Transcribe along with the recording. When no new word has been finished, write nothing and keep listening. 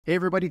Hey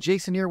everybody,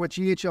 Jason here with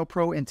GHL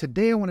Pro, and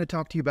today I want to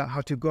talk to you about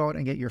how to go out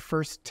and get your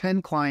first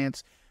 10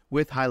 clients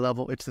with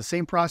HighLevel. It's the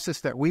same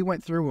process that we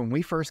went through when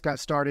we first got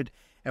started,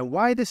 and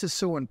why this is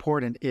so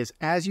important is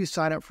as you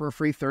sign up for a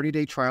free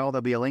 30-day trial,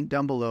 there'll be a link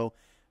down below,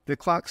 the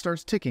clock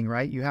starts ticking,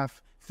 right? You have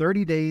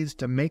 30 days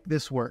to make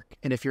this work,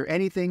 and if you're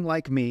anything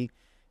like me,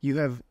 you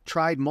have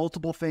tried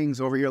multiple things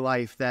over your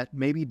life that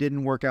maybe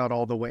didn't work out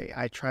all the way.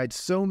 I tried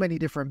so many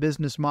different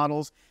business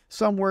models.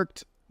 Some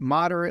worked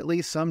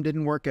moderately, some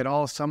didn't work at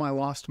all, some I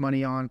lost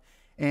money on.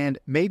 And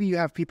maybe you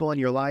have people in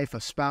your life,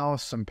 a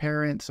spouse, some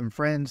parents, some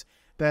friends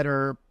that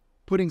are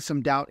putting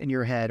some doubt in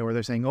your head, or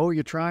they're saying, oh,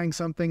 you're trying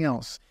something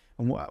else.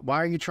 Why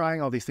are you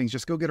trying all these things?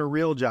 Just go get a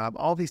real job,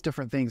 all these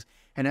different things.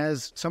 And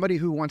as somebody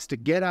who wants to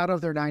get out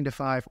of their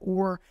 9-to-5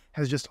 or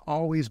has just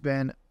always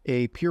been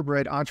a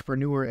purebred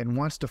entrepreneur and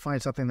wants to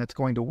find something that's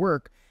going to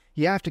work,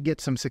 you have to get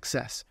some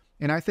success.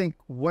 And I think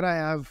what I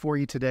have for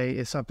you today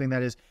is something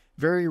that is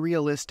very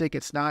realistic.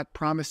 It's not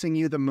promising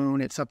you the moon.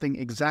 It's something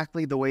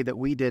exactly the way that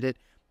we did it.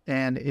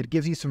 And it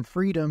gives you some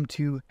freedom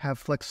to have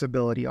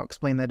flexibility. I'll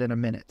explain that in a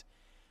minute.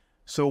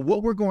 So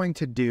what we're going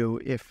to do,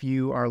 if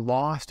you are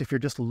lost, if you're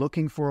just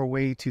looking for a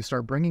way to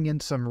start bringing in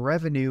some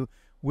revenue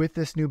with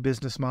this new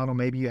business model,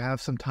 maybe you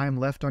have some time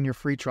left on your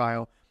free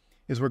trial,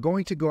 is we're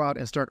going to go out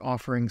and start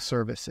offering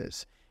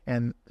services.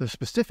 And the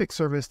specific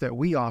service that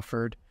we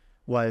offered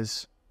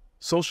was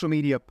social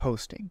media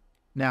posting.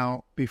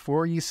 Now,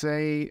 before you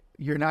say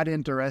you're not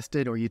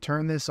interested or you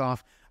turn this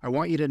off, I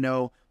want you to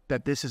know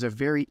that this is a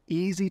very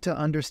easy to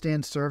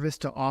understand service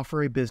to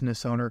offer a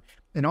business owner,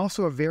 and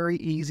also a very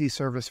easy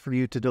service for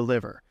you to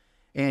deliver.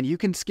 And you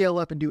can scale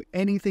up and do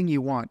anything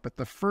you want, but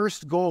the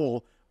first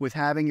goal with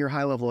having your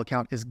HighLevel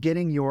account is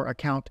getting your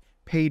account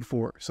paid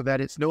for so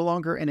that it's no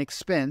longer an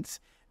expense.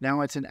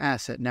 Now it's an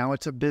asset. Now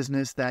it's a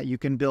business that you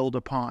can build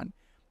upon.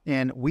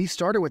 And we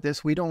started with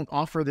this. We don't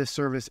offer this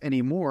service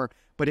anymore,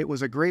 but it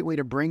was a great way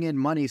to bring in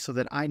money so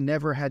that I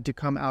never had to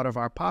come out of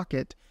our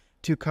pocket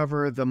to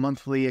cover the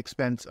monthly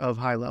expense of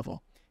HighLevel.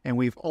 And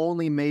we've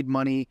only made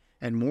money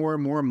and more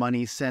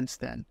money since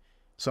then.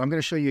 So I'm going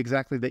to show you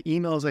exactly the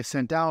emails I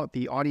sent out,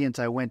 the audience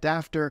I went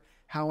after,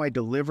 how I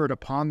delivered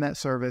upon that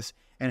service,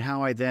 and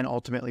how I then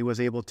ultimately was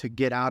able to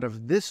get out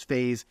of this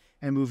phase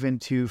and move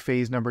into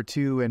phase number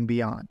 2 and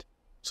beyond.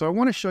 So I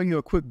want to show you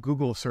a quick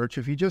Google search.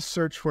 If you just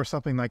search for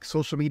something like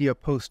social media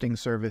posting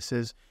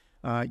services,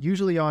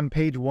 usually on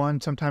page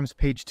 1, sometimes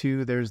page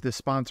 2, there's the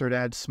sponsored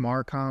ad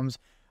Smarcoms.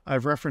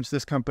 I've referenced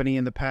this company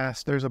in the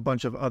past. There's a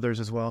bunch of others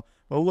as well.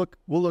 But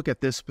we'll look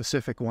at this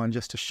specific one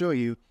just to show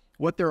you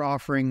what they're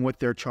offering, what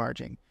they're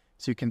charging,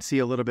 so you can see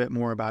a little bit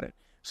more about it.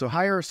 So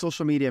hire a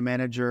social media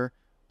manager,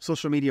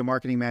 social media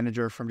marketing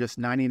manager from just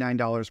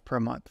 $99 per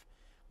month.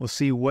 We'll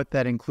see what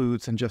that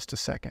includes in just a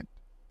second.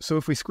 So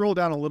if we scroll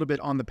down a little bit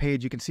on the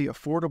page, you can see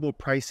affordable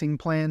pricing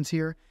plans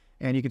here.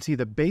 And you can see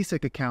the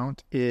basic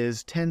account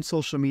is 10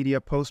 social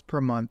media posts per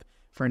month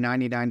for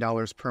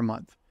 $99 per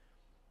month.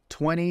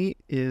 20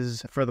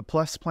 is for the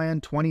plus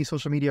plan, 20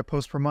 social media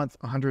posts per month,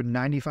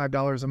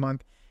 $195 a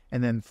month.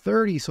 And then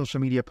 30 social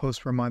media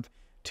posts per month,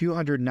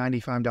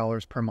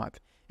 $295 per month.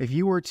 If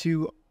you were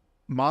to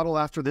model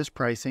after this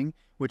pricing,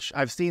 which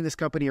I've seen this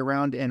company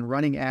around and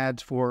running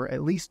ads for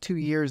at least 2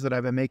 years that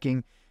I've been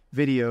making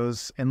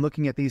videos and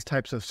looking at these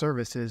types of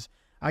services,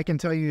 I can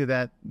tell you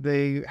that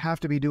they have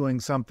to be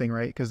doing something,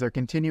 right? Because they're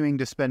continuing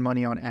to spend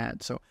money on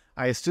ads. So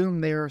I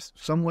assume they're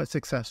somewhat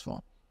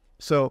successful.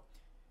 So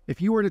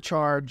if you were to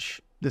charge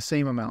the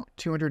same amount,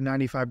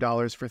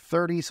 $295 for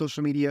 30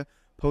 social media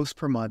posts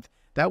per month,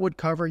 that would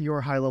cover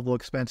your HighLevel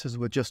expenses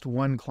with just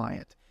one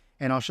client.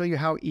 And I'll show you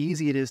how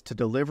easy it is to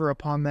deliver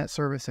upon that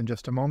service in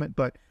just a moment.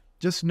 But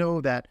just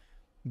know that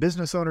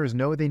business owners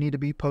know they need to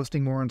be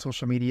posting more on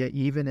social media,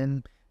 even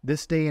in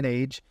this day and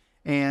age,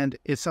 and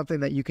it's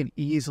something that you can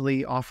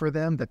easily offer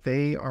them that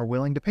they are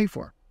willing to pay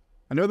for.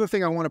 Another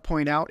thing I want to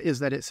point out is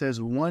that it says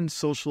one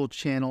social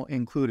channel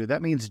included.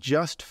 That means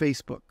just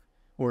Facebook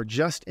or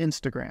just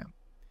Instagram.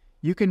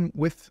 You can,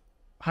 with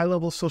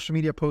HighLevel social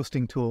media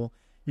posting tool,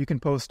 you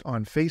can post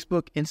on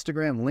Facebook,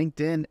 Instagram,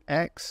 LinkedIn,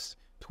 X,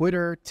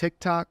 Twitter,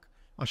 TikTok.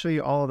 I'll show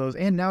you all of those,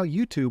 and now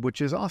YouTube,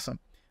 which is awesome.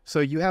 So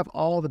you have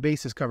all the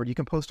bases covered. You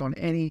can post on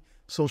any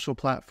social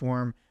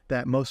platform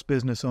that most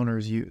business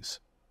owners use.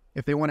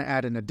 If they want to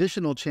add an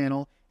additional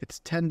channel, it's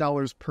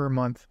 $10 per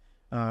month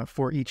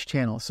for each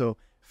channel. So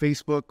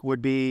Facebook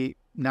would be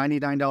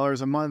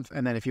 $99 a month.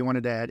 And then if you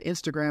wanted to add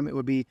Instagram, it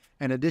would be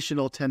an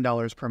additional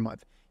 $10 per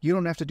month. You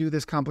don't have to do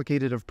this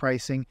complicated of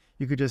pricing.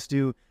 You could just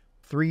do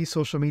 3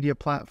 social media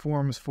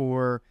platforms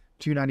for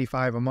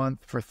 $295 a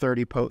month for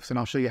 30 posts. And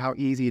I'll show you how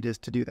easy it is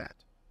to do that.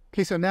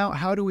 Okay, so now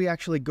how do we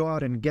actually go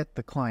out and get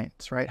the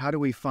clients, right? How do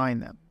we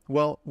find them?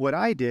 Well, what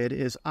I did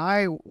is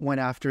I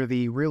went after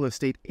the real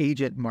estate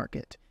agent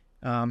market.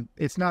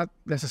 It's not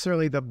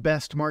necessarily the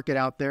best market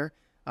out there.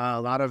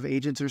 A lot of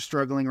agents are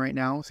struggling right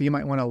now. So you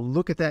might want to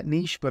look at that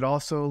niche, but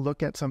also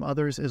look at some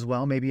others as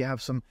well. Maybe you have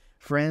some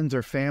friends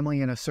or family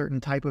in a certain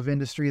type of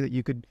industry that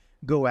you could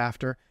go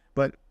after.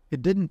 But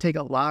it didn't take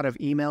a lot of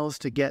emails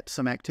to get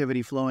some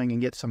activity flowing and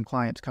get some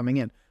clients coming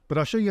in. But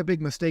I'll show you a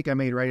big mistake I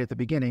made right at the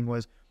beginning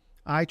was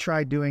I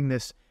tried doing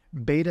this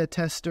beta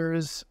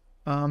testers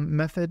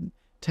method,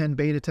 10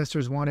 beta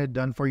testers wanted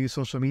done for you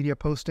social media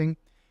posting.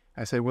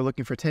 I said, we're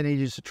looking for 10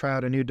 agents to try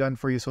out a new done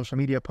for you social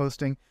media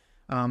posting.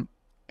 And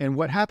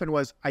what happened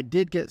was I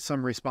did get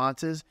some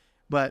responses,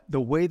 but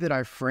the way that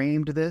I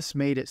framed this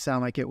made it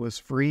sound like it was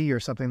free or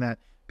something that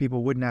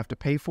people wouldn't have to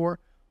pay for.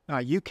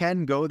 You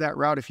can go that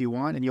route if you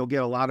want, and you'll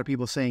get a lot of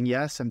people saying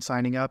yes and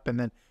signing up, and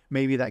then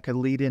maybe that could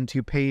lead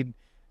into paid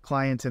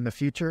clients in the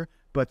future.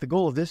 But the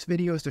goal of this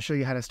video is to show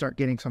you how to start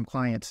getting some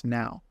clients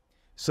now.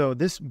 So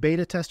this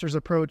beta testers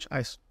approach,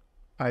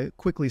 I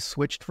quickly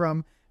switched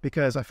from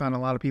because I found a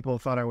lot of people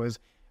thought I was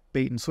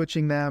bait and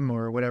switching them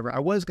or whatever. I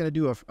was going to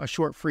do a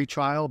short free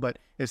trial, but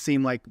it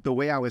seemed like the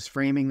way I was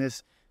framing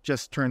this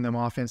just turned them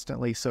off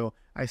instantly. So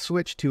I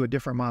switched to a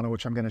different model,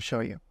 which I'm going to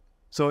show you.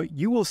 So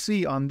you will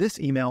see on this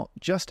email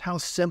just how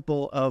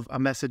simple of a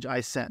message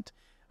I sent.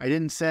 I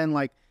didn't send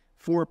like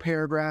 4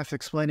 paragraphs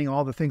explaining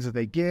all the things that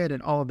they get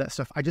and all of that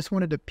stuff. I just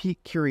wanted to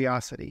pique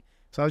curiosity.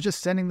 So I was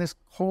just sending this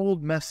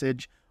cold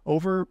message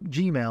over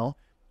Gmail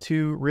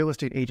to real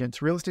estate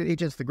agents. Real estate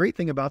agents, the great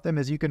thing about them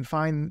is you can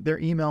find their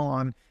email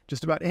on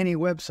just about any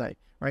website,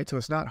 right? So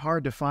it's not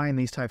hard to find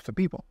these types of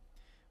people.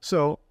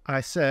 So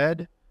I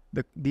said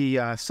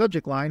the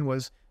subject line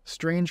was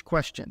strange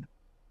question.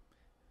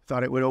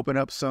 Thought it would open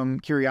up some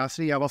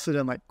curiosity. I've also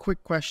done like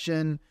quick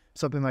question,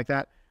 something like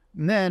that.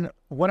 And then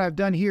what I've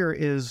done here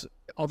is,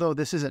 although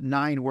this isn't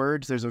 9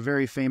 words, there's a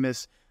very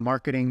famous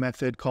marketing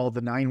method called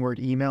the 9-word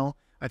email.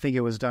 I think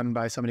it was done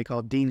by somebody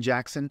called Dean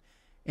Jackson.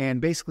 And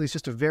basically it's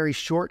just a very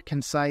short,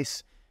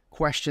 concise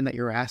question that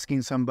you're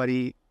asking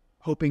somebody,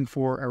 hoping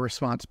for a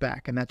response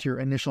back. And that's your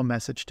initial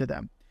message to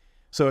them.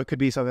 So it could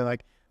be something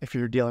like, if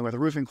you're dealing with a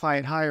roofing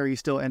client, hi, are you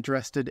still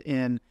interested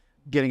in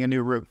getting a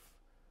new roof?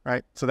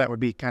 Right? So that would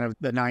be kind of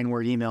the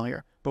 9-word email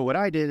here. But what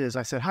I did is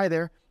I said, hi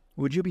there,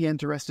 would you be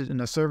interested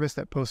in a service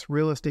that posts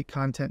real estate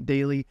content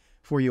daily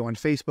for you on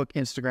Facebook,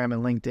 Instagram,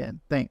 and LinkedIn?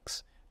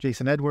 Thanks.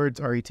 Jason Edwards,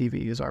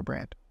 RETV is our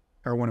brand,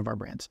 or one of our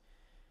brands.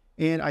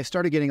 And I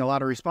started getting a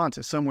lot of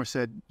responses. Some were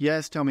said,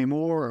 yes, tell me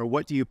more, or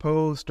what do you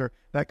post, or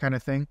that kind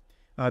of thing.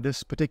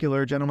 This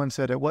particular gentleman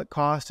said, at what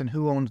cost and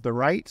who owns the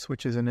rights,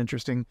 which is an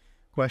interesting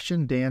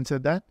question. Dan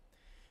said that.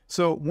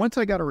 So once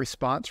I got a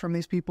response from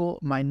these people,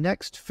 my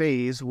next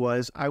phase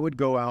was I would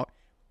go out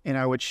and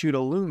I would shoot a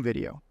Loom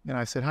video. And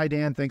I said, hi,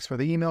 Dan, thanks for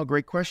the email.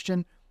 Great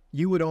question.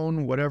 You would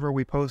own whatever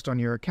we post on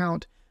your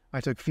account.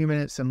 I took a few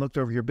minutes and looked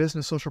over your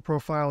business social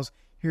profiles.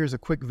 Here's a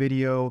quick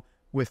video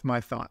with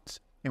my thoughts.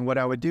 And what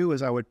I would do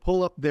is I would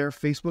pull up their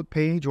Facebook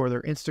page or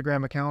their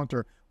Instagram account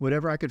or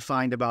whatever I could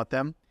find about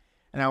them.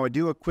 And I would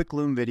do a quick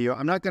Loom video.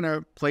 I'm not going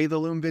to play the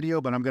Loom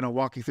video, but I'm going to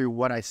walk you through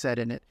what I said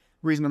in it.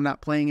 The reason I'm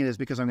not playing it is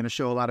because I'm going to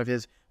show a lot of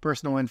his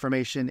personal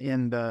information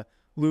in the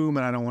Loom,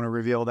 and I don't want to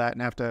reveal that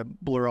and have to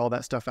blur all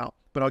that stuff out.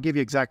 But I'll give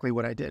you exactly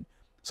what I did.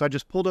 So I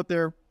just pulled up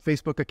their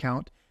Facebook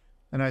account,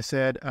 and I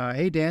said,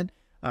 hey, Dan,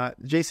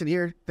 Jason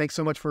here. Thanks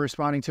so much for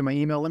responding to my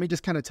email. Let me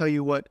just kind of tell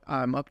you what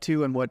I'm up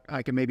to and what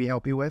I can maybe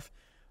help you with.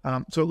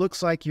 So it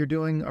looks like you're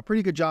doing a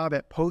pretty good job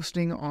at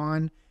posting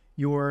on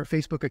your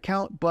Facebook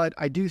account, but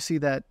I do see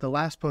that the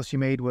last post you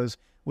made was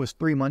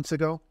 3 months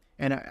ago.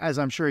 And as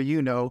I'm sure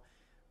you know,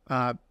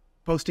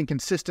 posting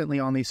consistently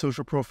on these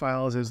social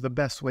profiles is the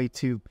best way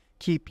to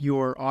keep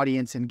your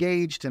audience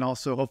engaged and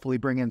also hopefully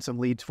bring in some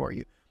leads for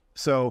you.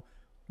 So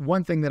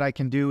one thing that I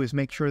can do is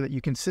make sure that you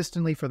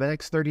consistently for the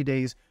next 30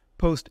 days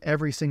post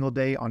every single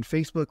day on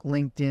Facebook,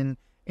 LinkedIn,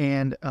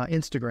 and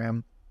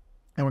Instagram.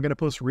 And we're going to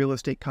post real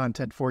estate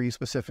content for you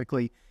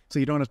specifically, so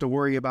you don't have to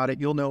worry about it.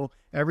 You'll know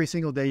every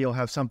single day you'll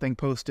have something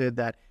posted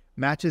that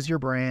matches your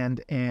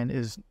brand and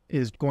is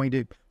going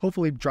to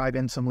hopefully drive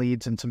in some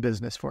leads and some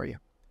business for you.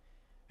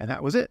 And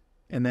that was it.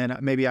 And then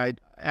maybe I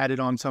added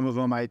on some of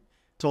them. I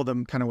told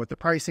them kind of what the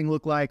pricing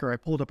looked like, or I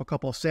pulled up a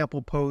couple of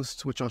sample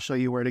posts, which I'll show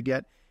you where to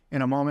get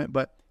in a moment.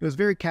 But it was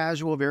very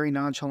casual, very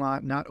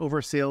nonchalant, not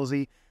over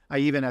salesy. I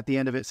even at the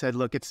end of it said,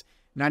 look, it's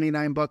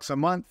 $99 a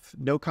month,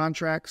 no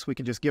contracts. We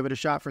can just give it a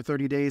shot for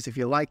 30 days. If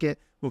you like it,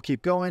 we'll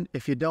keep going.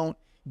 If you don't,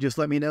 just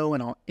let me know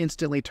and I'll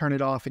instantly turn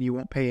it off and you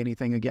won't pay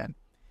anything again.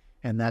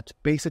 And that's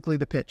basically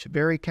the pitch.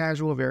 Very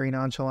casual, very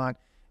nonchalant,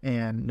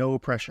 and no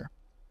pressure.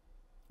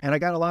 And I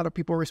got a lot of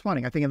people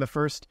responding. I think in the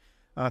first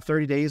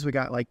 30 days, we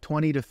got like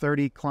 20 to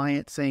 30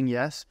 clients saying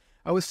yes.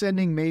 I was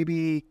sending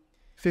maybe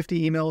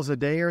 50 emails a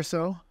day or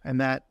so,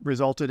 and that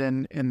resulted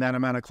in that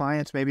amount of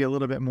clients, maybe a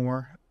little bit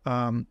more.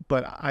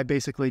 But I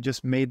basically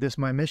just made this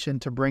my mission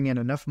to bring in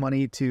enough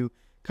money to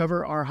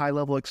cover our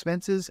high-level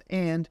expenses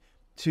and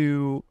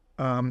to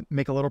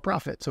make a little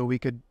profit so we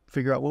could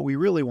figure out what we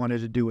really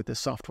wanted to do with this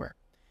software.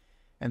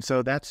 And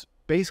so that's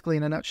basically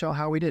in a nutshell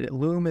how we did it.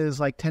 Loom is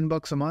like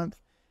 $10 a month.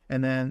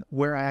 And then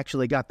where I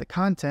actually got the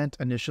content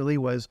initially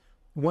was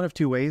one of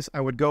two ways. I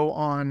would go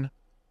on,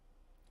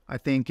 I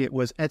think it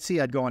was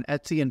Etsy. I'd go on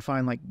Etsy and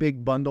find like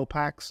big bundle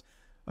packs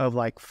of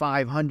like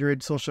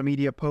 500 social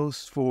media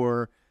posts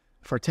for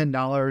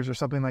 $10 or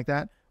something like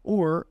that.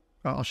 Or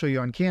I'll show you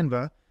on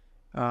Canva.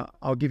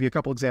 I'll give you a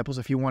couple examples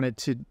if you wanted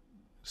to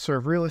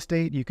serve real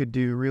estate, you could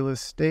do real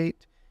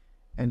estate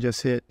and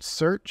just hit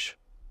search.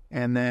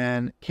 And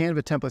then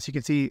Canva templates, you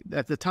can see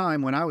at the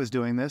time when I was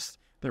doing this,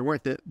 there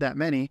weren't that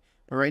many,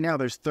 but right now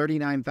there's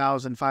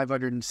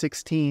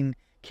 39,516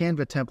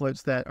 Canva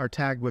templates that are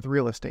tagged with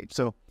real estate.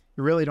 So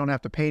you really don't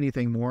have to pay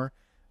anything more.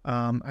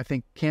 I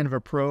think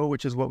Canva Pro,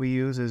 which is what we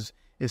use, is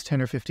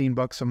 10 or 15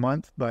 bucks a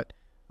month, but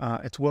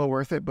it's well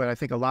worth it. But I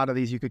think a lot of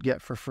these you could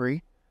get for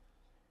free.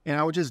 And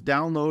I would just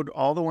download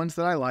all the ones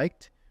that I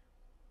liked.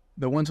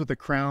 The ones with the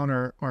crown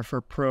are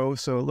for Pro,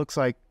 so it looks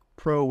like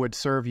Pro would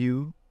serve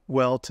you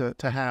well to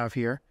have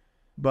here.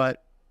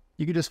 But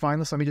you could just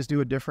find this. Let me just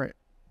do a different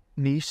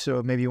niche.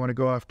 So maybe you want to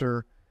go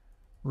after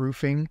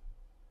roofing.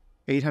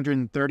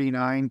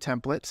 839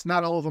 templates.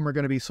 Not all of them are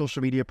going to be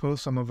social media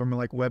posts. Some of them are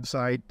like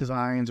website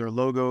designs or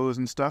logos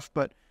and stuff,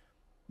 but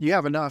you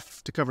have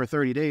enough to cover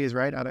 30 days,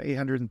 right, out of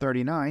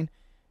 839.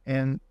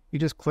 And you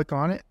just click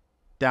on it,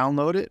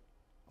 download it,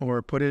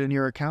 or put it in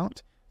your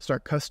account,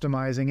 start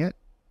customizing it.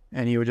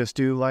 And you would just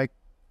do like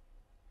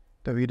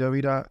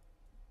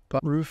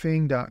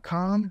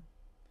www.roofing.com.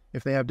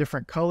 If they have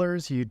different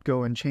colors, you'd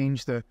go and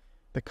change the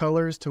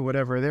colors to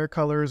whatever their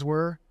colors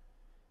were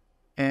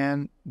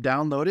and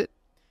download it.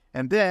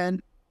 And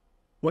then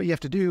what you have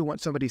to do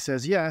once somebody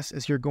says yes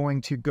is you're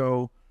going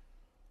to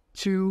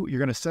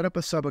set up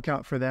a sub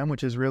account for them,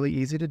 which is really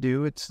easy to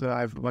do.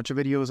 I have a bunch of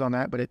videos on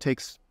that, but it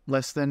takes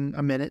less than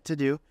a minute to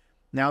do.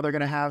 Now they're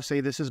going to have,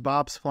 say this is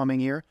Bob's Plumbing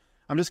here.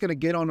 I'm just going to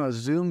get on a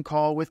Zoom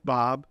call with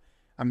Bob.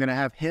 I'm going to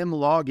have him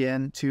log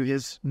in to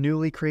his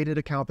newly created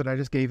account that I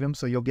just gave him.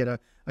 So you'll get a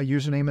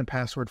username and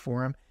password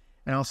for him.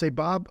 And I'll say,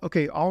 Bob,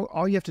 okay,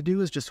 all you have to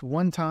do is just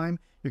one time,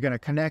 you're going to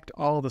connect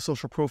all the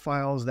social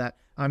profiles that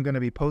I'm going to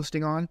be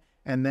posting on,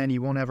 and then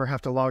you won't ever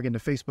have to log into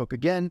Facebook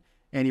again,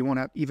 and you won't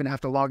even have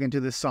to log into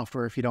this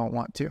software if you don't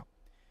want to.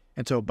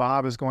 And so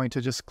Bob is going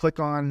to just click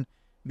on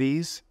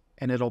these,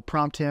 and it'll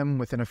prompt him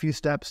within a few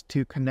steps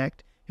to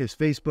connect his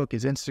Facebook,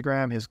 his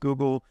Instagram, his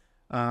Google,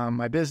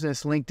 My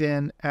Business,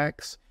 LinkedIn,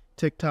 X,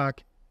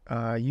 TikTok,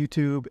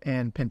 YouTube,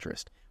 and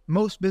Pinterest.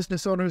 Most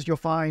business owners you'll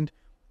find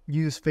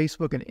use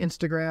Facebook and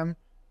Instagram.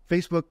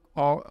 Facebook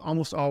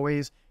almost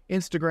always.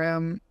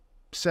 Instagram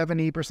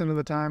 70% of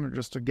the time, or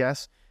just a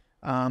guess.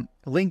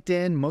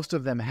 LinkedIn, most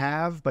of them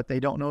have, but they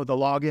don't know the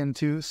login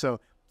to, so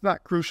it's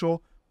not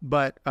crucial,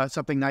 but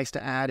something nice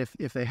to add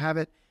if they have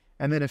it.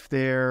 And then if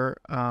they're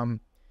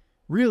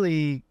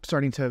really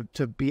starting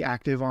to be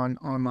active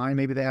online,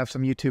 maybe they have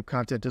some YouTube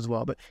content as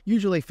well. But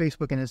usually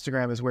Facebook and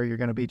Instagram is where you're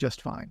going to be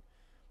just fine.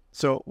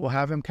 So we'll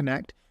have him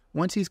connect.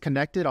 Once he's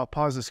connected, I'll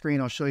pause the screen.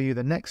 I'll show you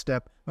the next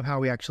step of how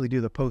we actually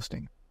do the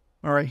posting.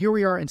 All right, here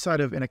we are inside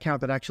of an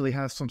account that actually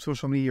has some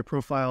social media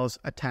profiles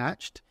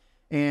attached.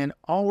 And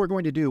all we're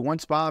going to do,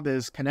 once Bob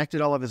has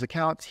connected all of his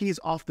accounts, he's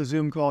off the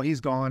Zoom call,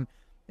 he's gone,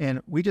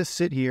 and we just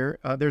sit here.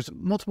 There's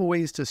multiple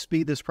ways to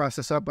speed this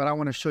process up, but I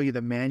want to show you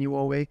the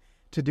manual way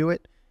to do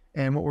it.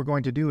 And what we're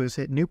going to do is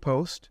hit New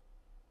Post,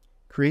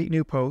 Create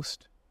New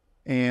Post,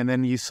 and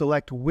then you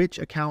select which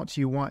accounts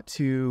you want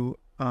to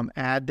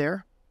add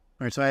there.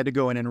 All right, so I had to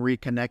go in and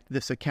reconnect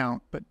this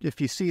account, but if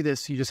you see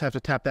this, you just have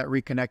to tap that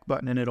reconnect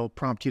button and it'll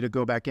prompt you to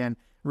go back in.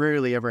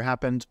 Rarely ever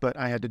happens, but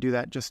I had to do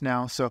that just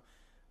now. So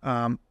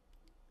all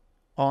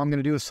I'm going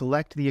to do is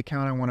select the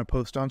account I want to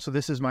post on. So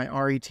this is my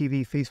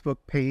RETV Facebook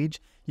page.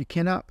 You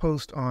cannot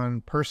post on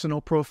personal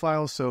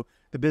profiles, so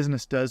the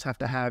business does have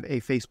to have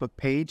a Facebook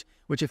page,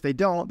 which if they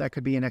don't, that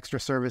could be an extra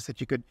service that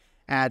you could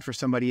add for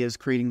somebody as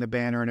creating the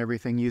banner and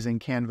everything using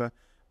Canva.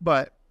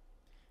 But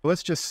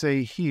let's just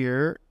say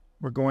here,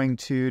 we're going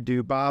to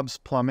do Bob's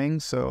Plumbing.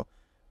 So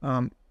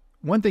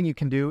one thing you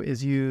can do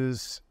is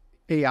use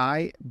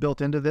AI built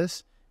into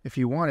this. If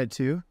you wanted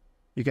to,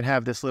 you can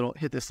have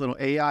hit this little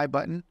AI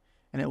button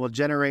and it will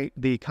generate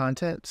the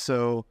content.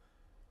 So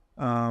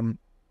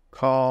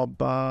call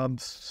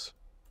Bob's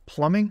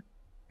Plumbing,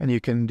 and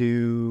you can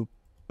do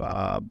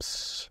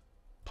Bob's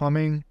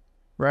Plumbing,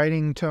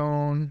 writing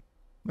tone.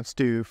 Let's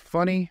do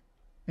funny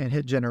and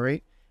hit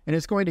generate. And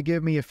it's going to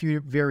give me a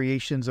few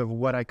variations of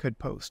what I could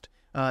post.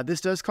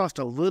 This does cost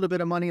a little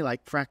bit of money,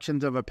 like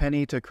fractions of a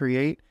penny to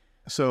create.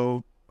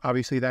 So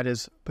obviously that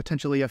is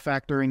potentially a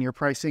factor in your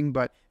pricing,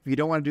 but if you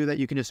don't want to do that,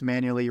 you can just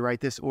manually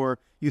write this or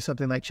use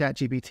something like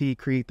ChatGPT,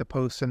 create the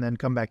posts, and then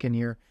come back in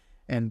here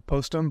and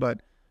post them.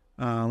 But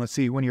let's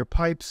see, when your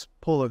pipes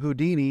pull a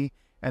Houdini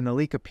and the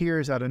leak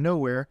appears out of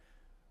nowhere,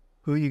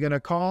 who are you going to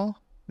call?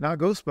 Not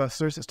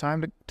Ghostbusters. It's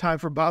time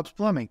for Bob's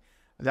Plumbing.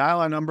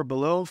 Dial a number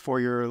below before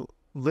your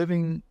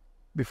living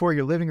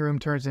room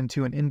turns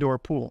into an indoor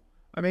pool.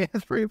 I mean,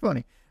 it's pretty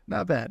funny.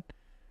 Not bad.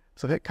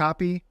 So hit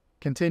copy,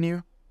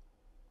 continue.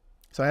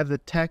 So I have the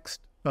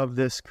text of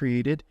this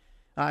created.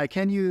 I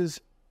can use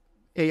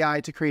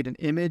AI to create an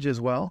image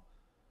as well.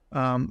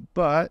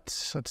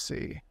 But let's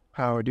see.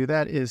 How I do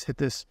that is hit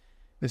this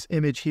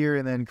image here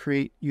and then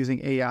create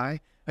using AI.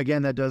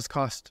 Again, that does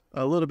cost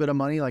a little bit of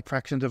money, like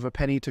fractions of a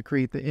penny to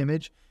create the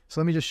image.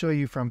 So let me just show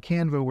you from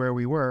Canva where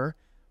we were.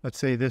 Let's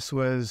say this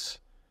was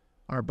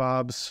our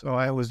Bob's,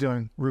 I was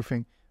doing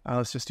roofing.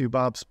 Let's just do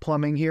Bob's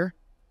Plumbing here.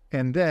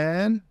 And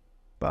then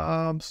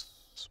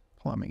Bob's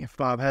plumbing. If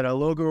Bob had a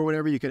logo or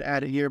whatever, you could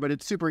add it here, but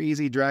it's super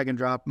easy, drag and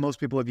drop. Most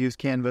people have used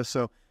Canvas,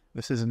 so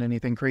this isn't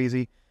anything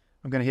crazy.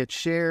 I'm going to hit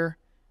share,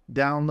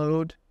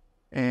 download,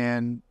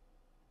 and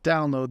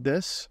download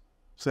this.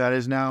 So that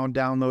is now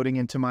downloading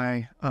into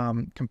my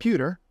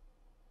computer.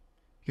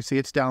 You can see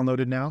it's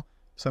downloaded now.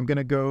 So I'm going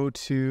to go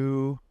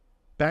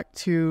back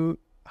to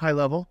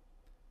HighLevel.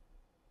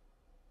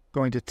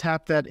 Going to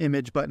tap that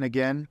image button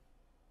again,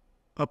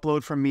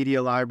 upload from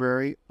media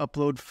library,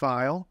 upload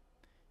file,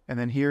 and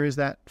then here is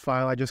that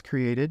file I just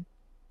created.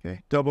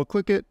 Okay, double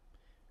click it.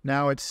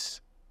 Now it's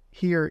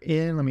here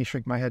let me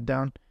shrink my head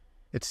down.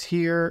 It's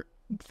here,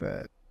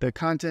 the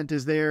content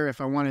is there. If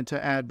I wanted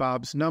to add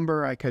Bob's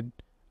number, I could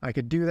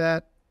do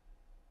that.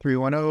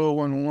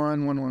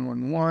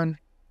 310-11-1111.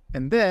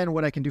 And then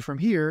what I can do from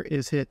here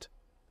is hit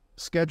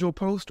schedule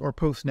post or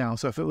post now.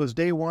 So if it was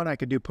day one, I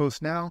could do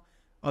post now.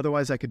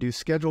 Otherwise, I could do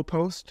schedule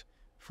post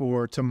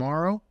for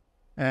tomorrow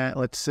at,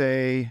 let's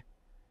say,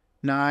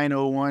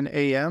 9:01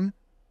 a.m.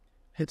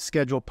 Hit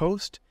schedule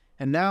post.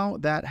 And now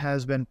that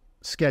has been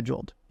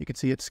scheduled. You can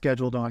see it's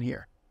scheduled on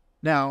here.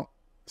 Now,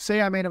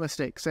 say I made a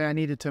mistake. Say I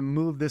needed to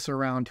move this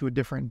around to a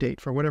different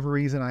date. For whatever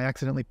reason, I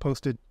accidentally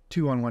posted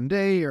 2 on one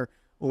day,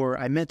 or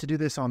I meant to do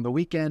this on the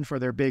weekend for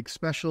their big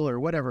special or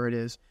whatever it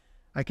is.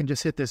 I can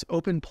just hit this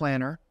open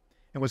planner.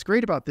 And what's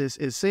great about this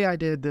is, say I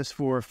did this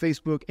for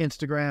Facebook,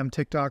 Instagram,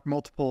 TikTok,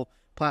 multiple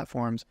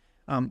platforms.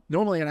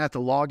 Normally I'd have to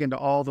log into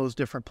all those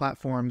different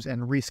platforms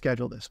and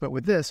reschedule this. But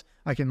with this,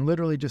 I can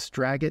literally just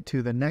drag it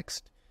to the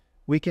next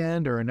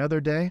weekend or another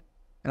day.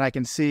 And I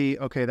can see,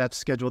 okay, that's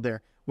scheduled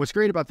there. What's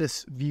great about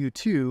this view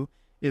too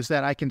is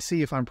that I can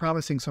see if I'm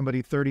promising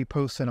somebody 30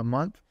 posts in a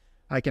month,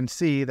 I can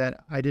see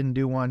that I didn't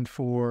do one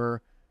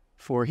for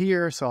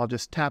here. So I'll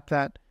just tap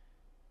that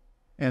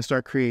and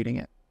start creating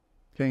it.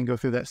 Okay, and go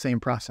through that same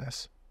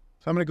process.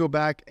 So I'm going to go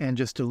back and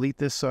just delete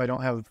this so I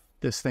don't have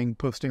this thing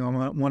posting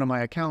on one of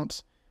my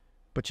accounts,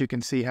 but you can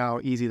see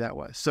how easy that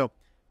was. So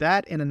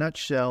that, in a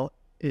nutshell,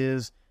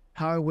 is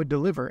how I would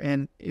deliver.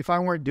 And if I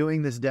weren't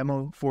doing this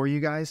demo for you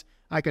guys,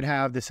 I could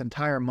have this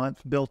entire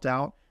month built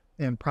out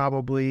in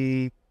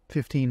probably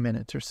 15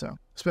 minutes or so,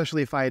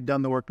 especially if I had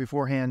done the work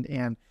beforehand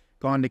and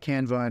gone to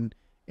Canva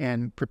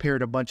and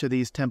prepared a bunch of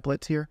these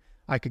templates here.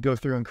 I could go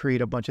through and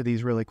create a bunch of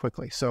these really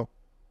quickly. So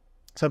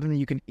something that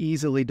you can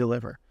easily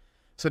deliver.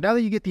 So now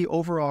that you get the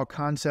overall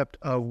concept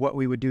of what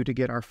we would do to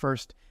get our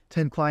first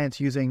 10 clients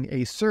using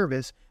a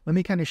service, let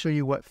me kind of show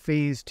you what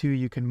phase 2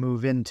 you can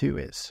move into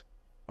is.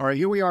 All right,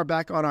 here we are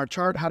back on our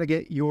chart, how to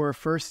get your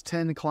first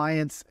 10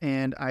 clients.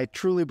 And I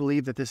truly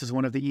believe that this is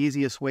one of the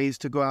easiest ways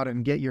to go out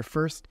and get your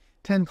first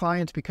 10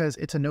 clients, because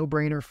it's a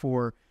no-brainer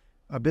for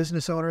a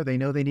business owner. They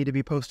know they need to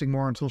be posting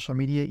more on social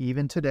media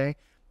even today,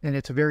 and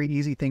it's a very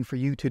easy thing for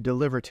you to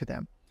deliver to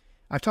them.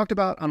 I've talked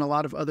about on a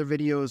lot of other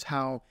videos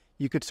how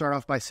you could start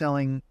off by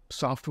selling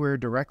software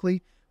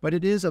directly, but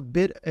it is a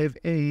bit of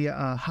a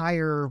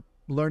higher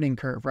learning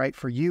curve, right,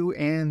 for you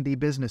and the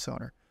business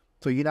owner.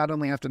 So you not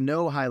only have to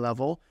know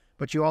HighLevel,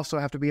 but you also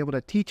have to be able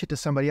to teach it to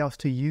somebody else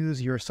to use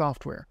your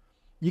software.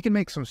 You can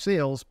make some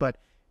sales, but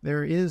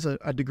there is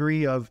a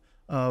degree of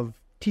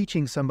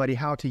teaching somebody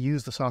how to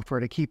use the software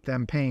to keep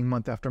them paying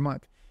month after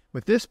month.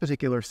 With this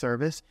particular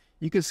service,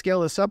 you could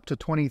scale this up to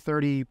 20,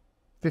 30,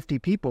 50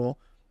 people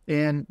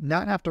and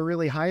not have to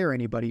really hire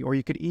anybody, or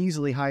you could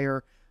easily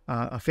hire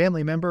a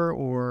family member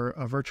or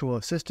a virtual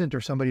assistant or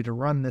somebody to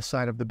run this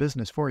side of the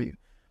business for you.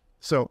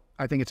 So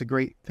I think it's a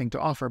great thing to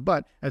offer.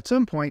 But at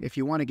some point, if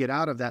you want to get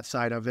out of that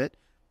side of it,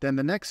 then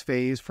the next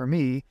phase for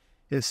me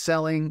is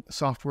selling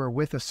software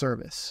with a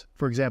service.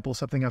 For example,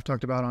 something I've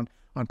talked about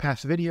on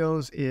past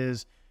videos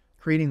is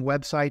creating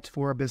websites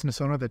for a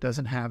business owner that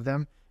doesn't have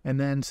them, and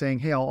then saying,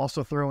 hey, I'll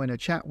also throw in a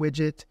chat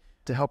widget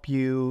to help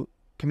you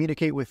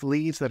communicate with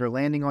leads that are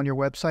landing on your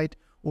website,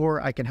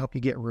 or I can help you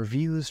get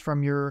reviews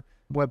from your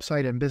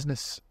website and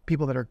business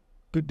people that are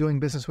doing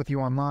business with you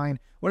online.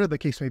 Whatever the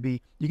case may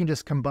be, you can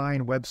just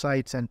combine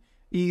websites and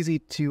easy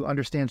to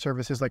understand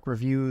services like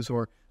reviews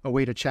or a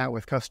way to chat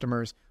with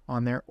customers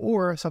on there.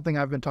 Or something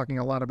I've been talking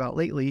a lot about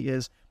lately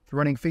is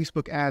running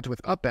Facebook ads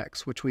with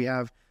UpX, which we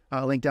have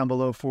a link down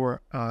below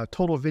for a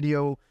total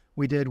video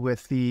we did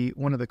with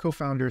one of the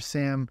co-founders,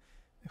 Sam,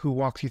 who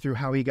walks you through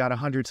how he got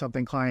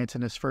 100-something clients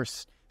in his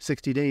first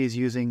 60 days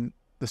using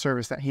the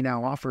service that he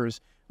now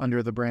offers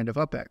under the brand of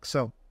UpX.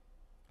 So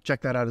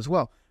check that out as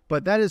well.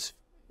 But that is,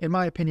 in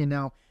my opinion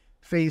now,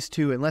 phase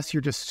 2, unless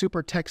you're just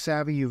super tech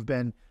savvy, you've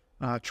been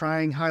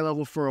trying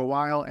HighLevel for a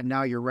while, and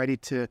now you're ready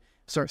to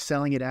start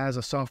selling it as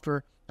a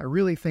software. I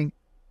really think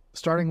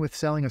starting with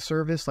selling a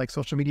service like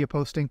social media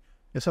posting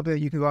is something that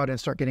you can go out and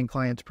start getting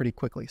clients pretty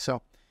quickly.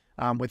 So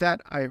with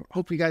that, I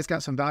hope you guys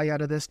got some value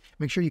out of this.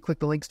 Make sure you click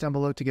the links down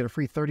below to get a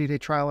free 30-day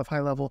trial of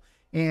HighLevel,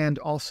 and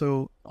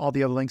also all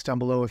the other links down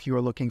below if you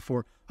are looking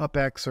for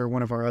UpX or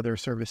one of our other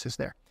services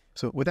there.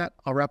 So with that,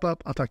 I'll wrap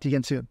up. I'll talk to you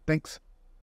again soon. Thanks.